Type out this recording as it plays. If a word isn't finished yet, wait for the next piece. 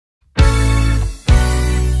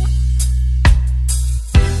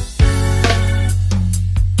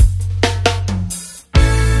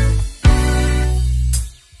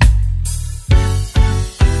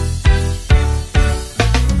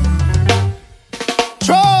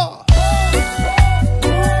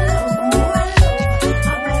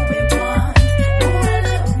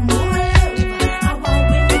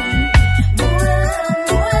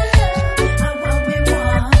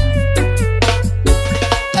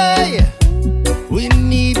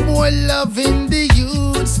love in the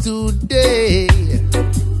youths today.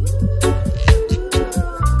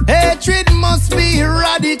 Hatred must be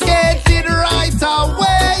eradicated right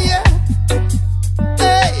away.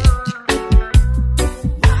 Hey.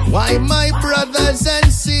 Why my brothers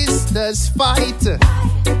and sisters fight?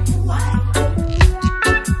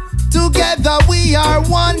 Together we are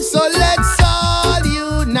one, so let's all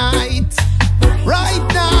unite. Right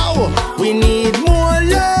now, we need more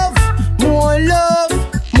love, more love,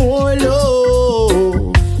 more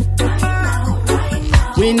love.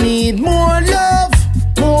 We need more love,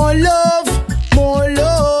 more love, more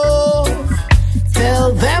love.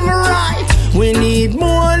 Tell them right. We need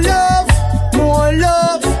more love, more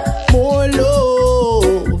love, more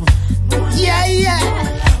love. Yeah, yeah.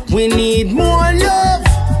 We need more love,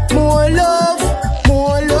 more love,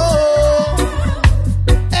 more love.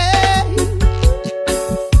 Hey.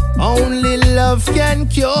 Only love can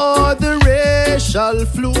cure the racial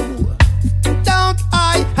flu. Don't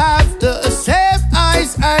I have the same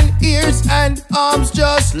eyes and ears and arms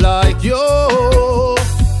just like you?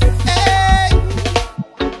 Hey,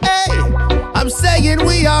 hey, I'm saying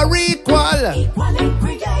we are equal.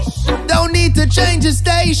 Don't need to change the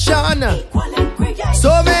station.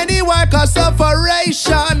 So many workers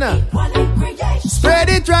separation. Spread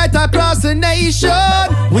it right across the nation.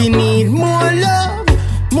 We need more love,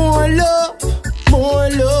 more love, more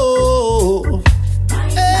love.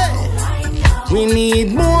 Hey. We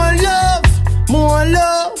need more love, more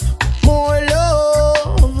love, more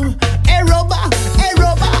love. Aeroba,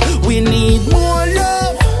 aeroba. We need more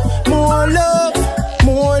love, more love,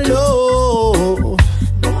 more love.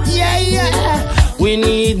 Yeah, yeah. We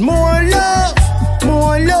need more love,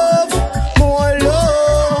 more love, more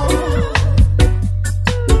love.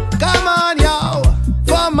 Come on, yo.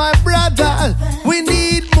 For my brother, we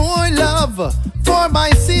need more love. For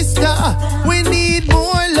my sister, we need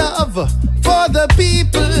more love. For the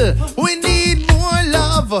people, we need more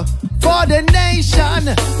love. For the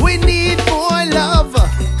nation, we need more love.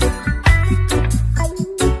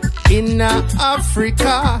 In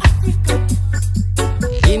Africa,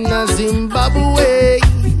 in Zimbabwe,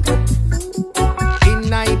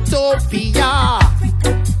 in Ethiopia,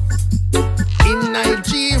 in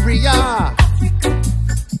Nigeria,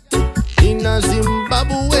 in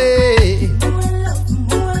Zimbabwe,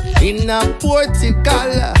 in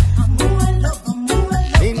Portugal,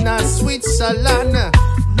 in Switzerland,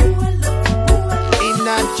 in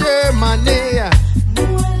Germany,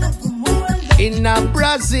 in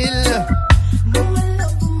Brazil,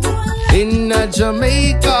 in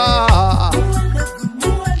Jamaica,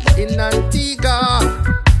 in Antigua,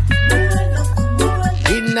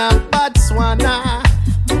 in Botswana,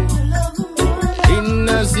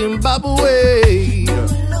 in Zimbabwe,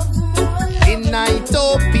 in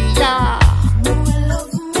Ethiopia.